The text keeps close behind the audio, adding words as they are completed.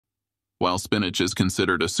While spinach is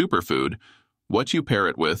considered a superfood, what you pair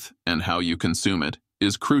it with and how you consume it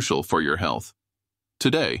is crucial for your health.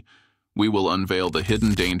 Today, we will unveil the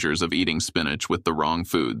hidden dangers of eating spinach with the wrong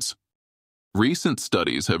foods. Recent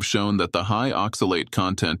studies have shown that the high oxalate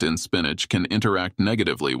content in spinach can interact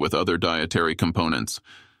negatively with other dietary components,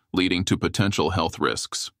 leading to potential health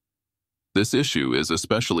risks. This issue is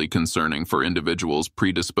especially concerning for individuals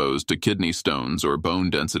predisposed to kidney stones or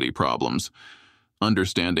bone density problems.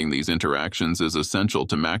 Understanding these interactions is essential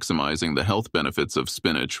to maximizing the health benefits of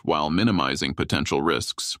spinach while minimizing potential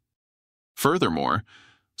risks. Furthermore,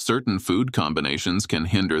 certain food combinations can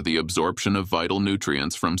hinder the absorption of vital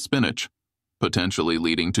nutrients from spinach, potentially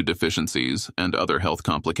leading to deficiencies and other health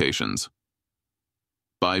complications.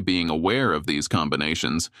 By being aware of these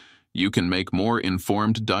combinations, you can make more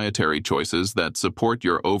informed dietary choices that support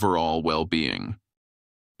your overall well-being.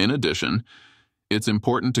 In addition, it's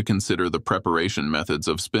important to consider the preparation methods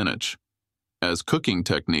of spinach, as cooking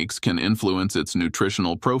techniques can influence its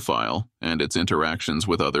nutritional profile and its interactions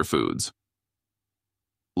with other foods.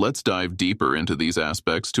 Let's dive deeper into these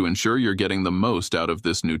aspects to ensure you're getting the most out of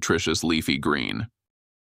this nutritious leafy green.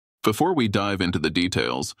 Before we dive into the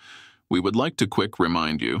details, we would like to quick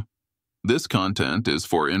remind you, this content is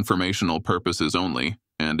for informational purposes only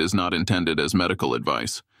and is not intended as medical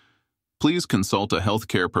advice. Please consult a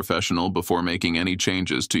healthcare professional before making any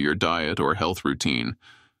changes to your diet or health routine,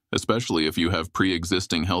 especially if you have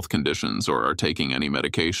pre-existing health conditions or are taking any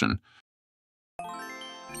medication.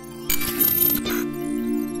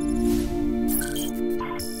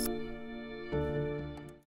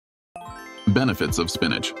 Benefits of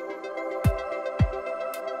spinach.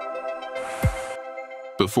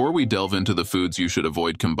 Before we delve into the foods you should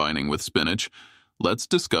avoid combining with spinach, let's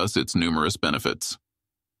discuss its numerous benefits.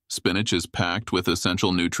 Spinach is packed with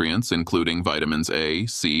essential nutrients including vitamins A,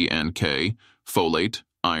 C, and K, folate,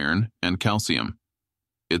 iron, and calcium.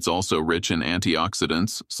 It's also rich in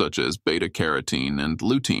antioxidants such as beta-carotene and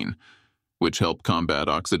lutein, which help combat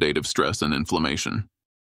oxidative stress and inflammation.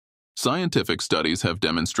 Scientific studies have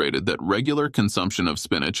demonstrated that regular consumption of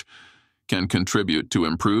spinach can contribute to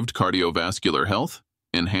improved cardiovascular health,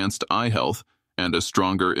 enhanced eye health, and a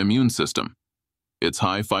stronger immune system. Its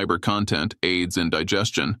high fiber content aids in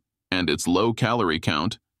digestion, and its low calorie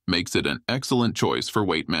count makes it an excellent choice for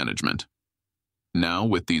weight management. Now,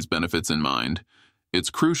 with these benefits in mind,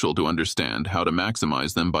 it's crucial to understand how to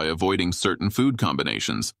maximize them by avoiding certain food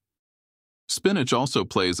combinations. Spinach also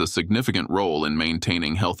plays a significant role in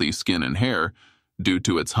maintaining healthy skin and hair due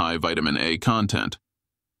to its high vitamin A content.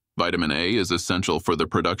 Vitamin A is essential for the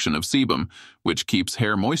production of sebum, which keeps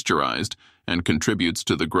hair moisturized and contributes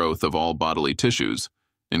to the growth of all bodily tissues,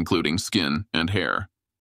 including skin and hair.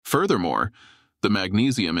 Furthermore, the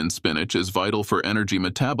magnesium in spinach is vital for energy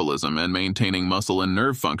metabolism and maintaining muscle and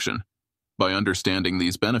nerve function. By understanding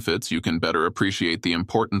these benefits, you can better appreciate the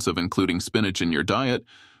importance of including spinach in your diet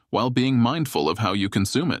while being mindful of how you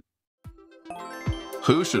consume it.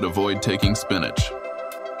 Who should avoid taking spinach?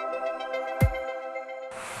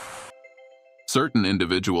 Certain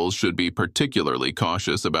individuals should be particularly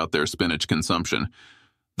cautious about their spinach consumption.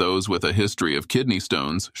 Those with a history of kidney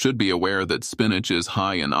stones should be aware that spinach is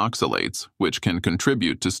high in oxalates, which can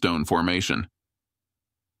contribute to stone formation.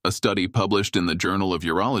 A study published in the Journal of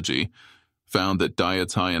Urology found that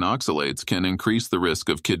diets high in oxalates can increase the risk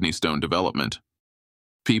of kidney stone development.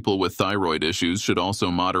 People with thyroid issues should also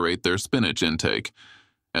moderate their spinach intake,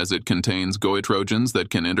 as it contains goitrogens that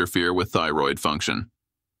can interfere with thyroid function.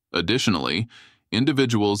 Additionally,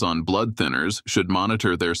 individuals on blood thinners should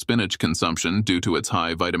monitor their spinach consumption due to its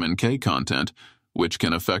high vitamin K content, which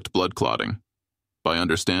can affect blood clotting. By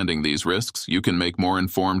understanding these risks, you can make more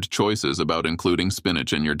informed choices about including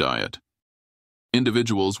spinach in your diet.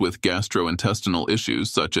 Individuals with gastrointestinal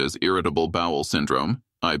issues such as irritable bowel syndrome,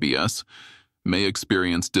 IBS, may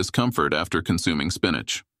experience discomfort after consuming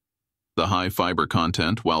spinach. The high fiber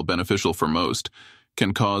content, while beneficial for most,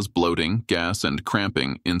 can cause bloating, gas, and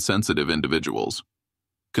cramping in sensitive individuals.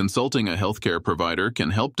 Consulting a healthcare provider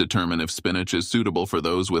can help determine if spinach is suitable for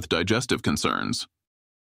those with digestive concerns.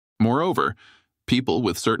 Moreover, people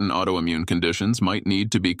with certain autoimmune conditions might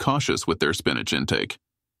need to be cautious with their spinach intake.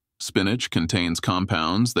 Spinach contains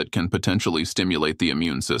compounds that can potentially stimulate the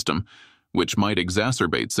immune system, which might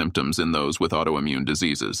exacerbate symptoms in those with autoimmune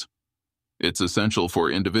diseases. It's essential for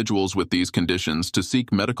individuals with these conditions to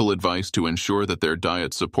seek medical advice to ensure that their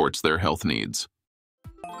diet supports their health needs.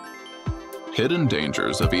 Hidden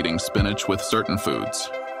dangers of eating spinach with certain foods.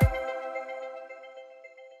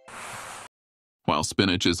 While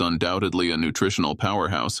spinach is undoubtedly a nutritional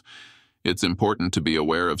powerhouse, it's important to be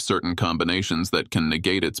aware of certain combinations that can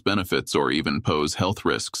negate its benefits or even pose health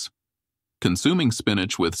risks. Consuming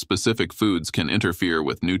spinach with specific foods can interfere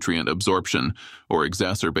with nutrient absorption or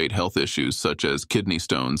exacerbate health issues such as kidney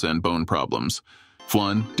stones and bone problems.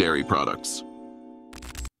 1. Dairy products.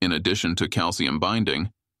 In addition to calcium binding,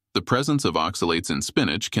 the presence of oxalates in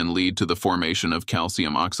spinach can lead to the formation of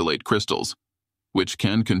calcium oxalate crystals, which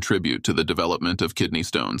can contribute to the development of kidney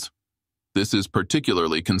stones. This is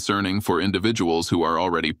particularly concerning for individuals who are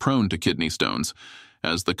already prone to kidney stones,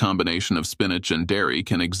 as the combination of spinach and dairy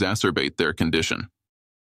can exacerbate their condition.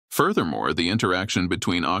 Furthermore, the interaction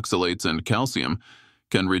between oxalates and calcium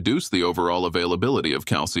can reduce the overall availability of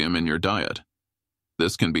calcium in your diet.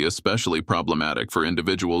 This can be especially problematic for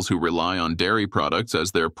individuals who rely on dairy products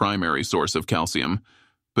as their primary source of calcium,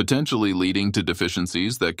 potentially leading to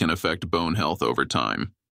deficiencies that can affect bone health over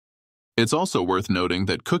time. It's also worth noting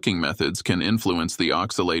that cooking methods can influence the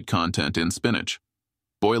oxalate content in spinach.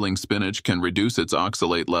 Boiling spinach can reduce its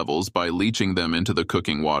oxalate levels by leaching them into the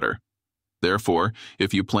cooking water. Therefore,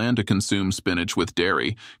 if you plan to consume spinach with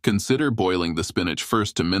dairy, consider boiling the spinach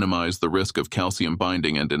first to minimize the risk of calcium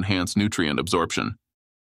binding and enhance nutrient absorption.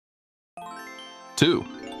 2.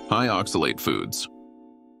 High oxalate foods.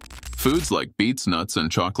 Foods like beets, nuts,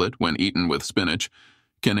 and chocolate, when eaten with spinach,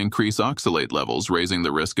 can increase oxalate levels, raising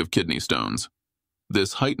the risk of kidney stones.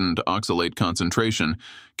 This heightened oxalate concentration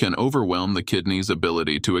can overwhelm the kidney's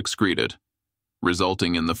ability to excrete it,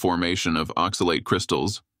 resulting in the formation of oxalate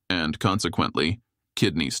crystals and, consequently,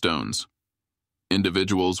 kidney stones.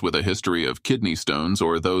 Individuals with a history of kidney stones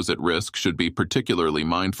or those at risk should be particularly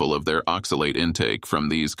mindful of their oxalate intake from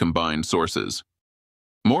these combined sources.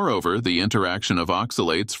 Moreover, the interaction of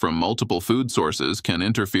oxalates from multiple food sources can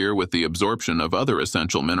interfere with the absorption of other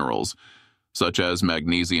essential minerals, such as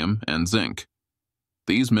magnesium and zinc.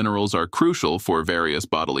 These minerals are crucial for various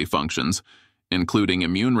bodily functions, including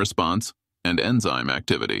immune response and enzyme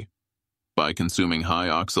activity. By consuming high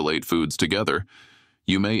oxalate foods together,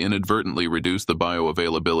 you may inadvertently reduce the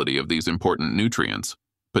bioavailability of these important nutrients,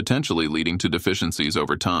 potentially leading to deficiencies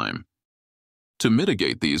over time. To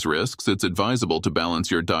mitigate these risks, it's advisable to balance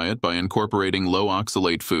your diet by incorporating low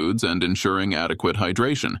oxalate foods and ensuring adequate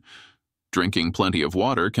hydration. Drinking plenty of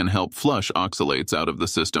water can help flush oxalates out of the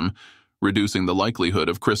system, reducing the likelihood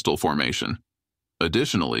of crystal formation.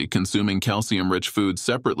 Additionally, consuming calcium-rich foods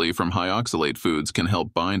separately from high oxalate foods can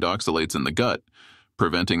help bind oxalates in the gut,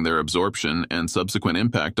 preventing their absorption and subsequent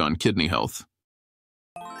impact on kidney health.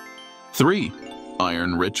 3.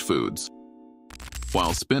 Iron-rich foods.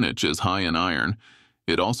 While spinach is high in iron,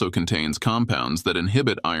 it also contains compounds that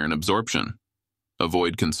inhibit iron absorption.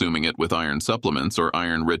 Avoid consuming it with iron supplements or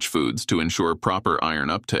iron-rich foods to ensure proper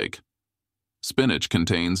iron uptake. Spinach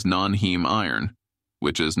contains non-heme iron,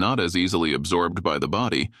 which is not as easily absorbed by the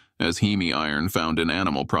body as heme iron found in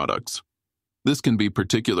animal products. This can be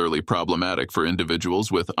particularly problematic for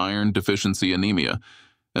individuals with iron deficiency anemia,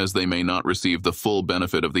 as they may not receive the full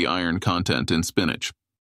benefit of the iron content in spinach.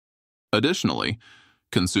 Additionally,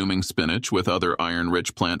 consuming spinach with other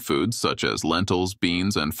iron-rich plant foods such as lentils,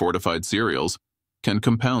 beans, and fortified cereals can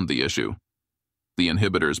compound the issue. The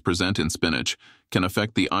inhibitors present in spinach can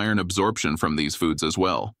affect the iron absorption from these foods as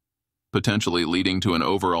well, potentially leading to an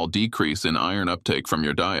overall decrease in iron uptake from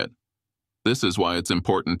your diet. This is why it's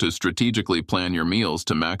important to strategically plan your meals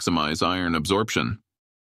to maximize iron absorption.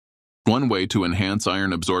 One way to enhance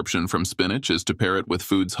iron absorption from spinach is to pair it with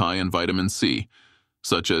foods high in vitamin C,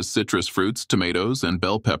 such as citrus fruits, tomatoes, and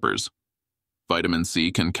bell peppers. Vitamin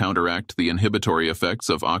C can counteract the inhibitory effects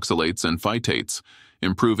of oxalates and phytates,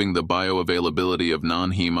 improving the bioavailability of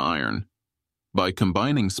non-heme iron. By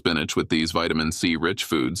combining spinach with these vitamin C-rich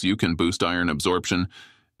foods, you can boost iron absorption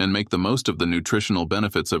and make the most of the nutritional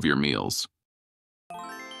benefits of your meals.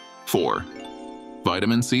 4.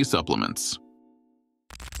 Vitamin C supplements.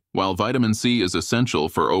 While vitamin C is essential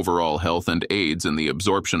for overall health and aids in the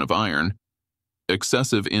absorption of iron,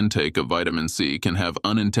 excessive intake of vitamin C can have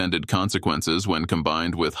unintended consequences when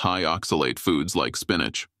combined with high oxalate foods like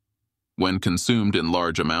spinach. When consumed in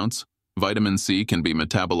large amounts, vitamin C can be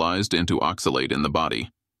metabolized into oxalate in the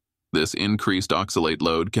body. This increased oxalate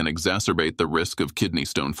load can exacerbate the risk of kidney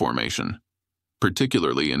stone formation,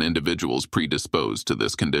 particularly in individuals predisposed to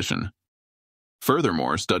this condition.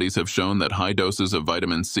 Furthermore, studies have shown that high doses of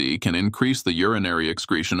vitamin C can increase the urinary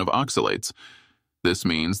excretion of oxalates. This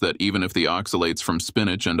means that even if the oxalates from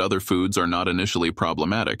spinach and other foods are not initially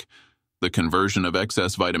problematic, the conversion of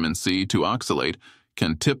excess vitamin C to oxalate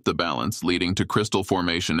can tip the balance, leading to crystal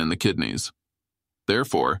formation in the kidneys.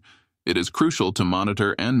 Therefore, it is crucial to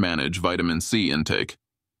monitor and manage vitamin C intake,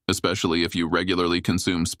 especially if you regularly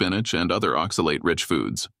consume spinach and other oxalate-rich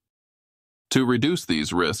foods. To reduce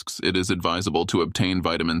these risks, it is advisable to obtain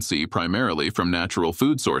vitamin C primarily from natural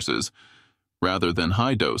food sources, rather than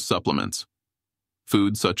high-dose supplements.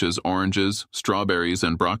 Foods such as oranges, strawberries,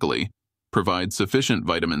 and broccoli provide sufficient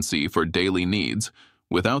vitamin C for daily needs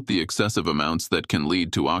without the excessive amounts that can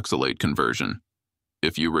lead to oxalate conversion.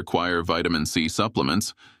 If you require vitamin C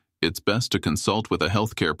supplements, it's best to consult with a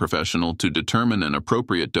healthcare professional to determine an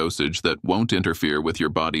appropriate dosage that won't interfere with your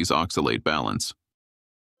body's oxalate balance.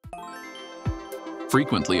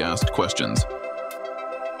 Frequently asked questions.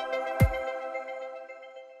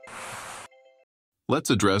 Let's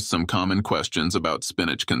address some common questions about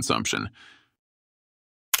spinach consumption.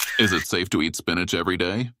 Is it safe to eat spinach every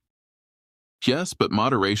day? Yes, but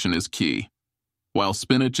moderation is key. While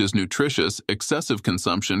spinach is nutritious, excessive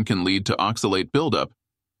consumption can lead to oxalate buildup,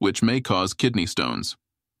 which may cause kidney stones.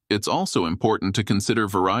 It's also important to consider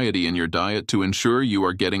variety in your diet to ensure you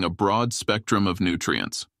are getting a broad spectrum of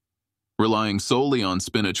nutrients. Relying solely on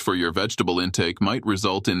spinach for your vegetable intake might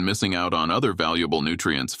result in missing out on other valuable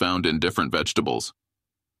nutrients found in different vegetables.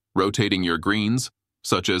 Rotating your greens,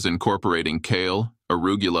 such as incorporating kale,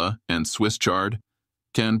 arugula, and Swiss chard,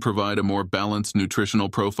 can provide a more balanced nutritional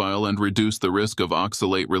profile and reduce the risk of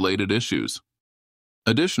oxalate-related issues.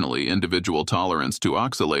 Additionally, individual tolerance to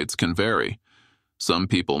oxalates can vary. Some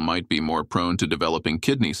people might be more prone to developing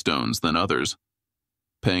kidney stones than others.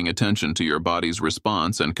 Paying attention to your body's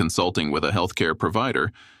response and consulting with a healthcare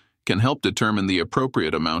provider can help determine the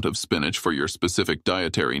appropriate amount of spinach for your specific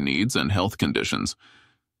dietary needs and health conditions.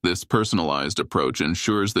 This personalized approach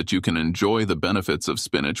ensures that you can enjoy the benefits of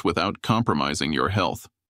spinach without compromising your health.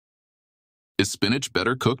 Is spinach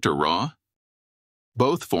better cooked or raw?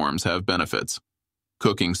 Both forms have benefits.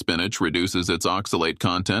 Cooking spinach reduces its oxalate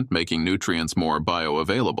content, making nutrients more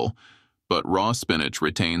bioavailable, but raw spinach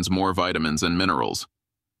retains more vitamins and minerals.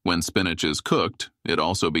 When spinach is cooked, it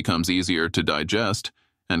also becomes easier to digest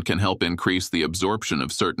and can help increase the absorption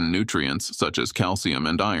of certain nutrients such as calcium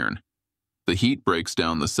and iron. The heat breaks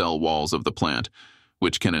down the cell walls of the plant,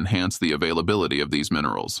 which can enhance the availability of these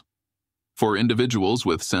minerals. For individuals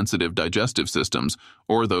with sensitive digestive systems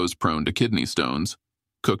or those prone to kidney stones,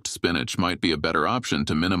 cooked spinach might be a better option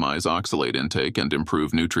to minimize oxalate intake and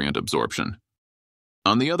improve nutrient absorption.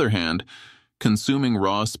 On the other hand, consuming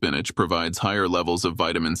raw spinach provides higher levels of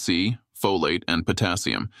vitamin C, folate, and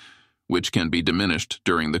potassium, which can be diminished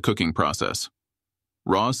during the cooking process.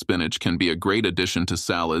 Raw spinach can be a great addition to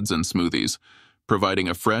salads and smoothies, providing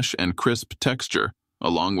a fresh and crisp texture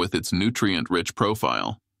along with its nutrient-rich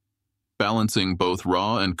profile. Balancing both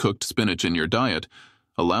raw and cooked spinach in your diet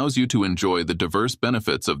allows you to enjoy the diverse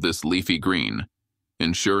benefits of this leafy green,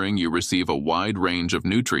 ensuring you receive a wide range of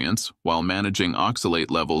nutrients while managing oxalate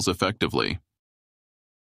levels effectively.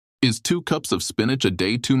 Is 2 cups of spinach a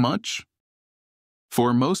day too much?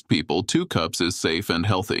 For most people, 2 cups is safe and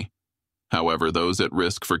healthy. However, those at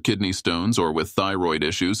risk for kidney stones or with thyroid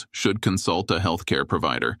issues should consult a healthcare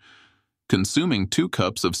provider. Consuming 2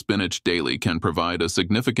 cups of spinach daily can provide a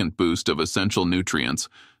significant boost of essential nutrients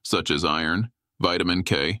such as iron, vitamin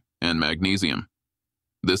K, and magnesium.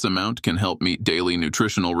 This amount can help meet daily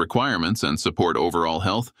nutritional requirements and support overall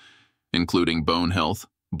health, including bone health,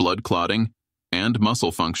 blood clotting, and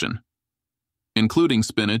muscle function. Including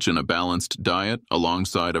spinach in a balanced diet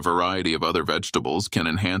alongside a variety of other vegetables can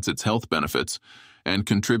enhance its health benefits and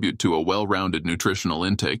contribute to a well-rounded nutritional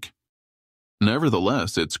intake.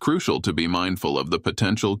 Nevertheless, it's crucial to be mindful of the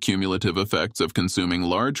potential cumulative effects of consuming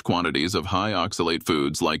large quantities of high-oxalate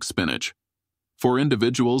foods like spinach. For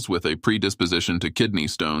individuals with a predisposition to kidney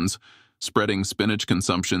stones, spreading spinach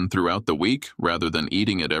consumption throughout the week rather than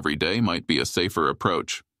eating it every day might be a safer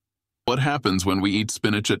approach. What happens when we eat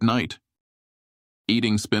spinach at night?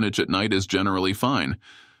 Eating spinach at night is generally fine,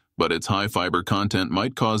 but its high fiber content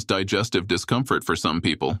might cause digestive discomfort for some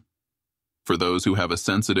people. For those who have a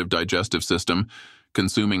sensitive digestive system,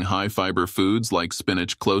 consuming high-fiber foods like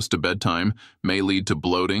spinach close to bedtime may lead to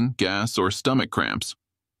bloating, gas, or stomach cramps.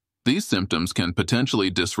 These symptoms can potentially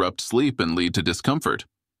disrupt sleep and lead to discomfort.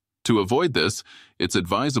 To avoid this, it's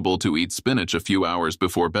advisable to eat spinach a few hours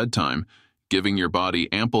before bedtime, giving your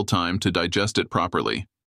body ample time to digest it properly.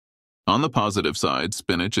 On the positive side,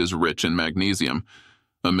 spinach is rich in magnesium,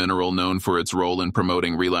 a mineral known for its role in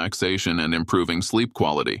promoting relaxation and improving sleep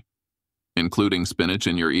quality. Including spinach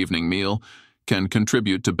in your evening meal can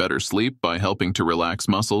contribute to better sleep by helping to relax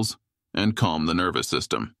muscles and calm the nervous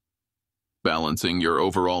system. Balancing your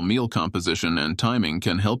overall meal composition and timing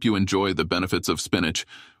can help you enjoy the benefits of spinach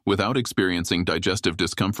without experiencing digestive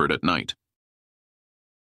discomfort at night.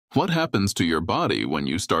 What happens to your body when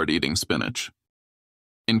you start eating spinach?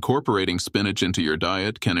 Incorporating spinach into your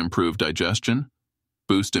diet can improve digestion,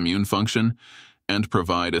 boost immune function, and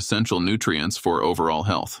provide essential nutrients for overall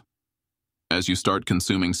health. As you start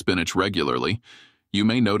consuming spinach regularly, you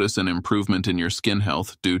may notice an improvement in your skin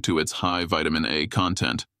health due to its high vitamin A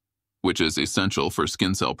content, which is essential for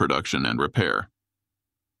skin cell production and repair.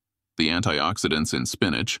 The antioxidants in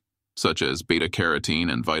spinach, such as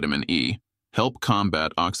beta-carotene and vitamin E, help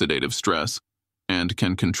combat oxidative stress and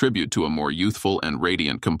can contribute to a more youthful and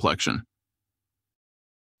radiant complexion.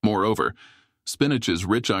 Moreover, spinach's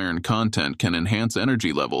rich iron content can enhance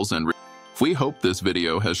energy levels and we hope this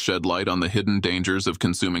video has shed light on the hidden dangers of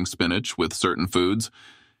consuming spinach with certain foods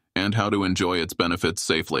and how to enjoy its benefits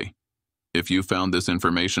safely. If you found this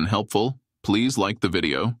information helpful, please like the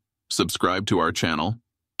video, subscribe to our channel,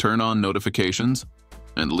 turn on notifications,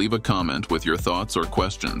 and leave a comment with your thoughts or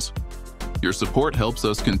questions. Your support helps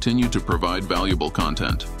us continue to provide valuable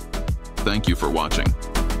content. Thank you for watching.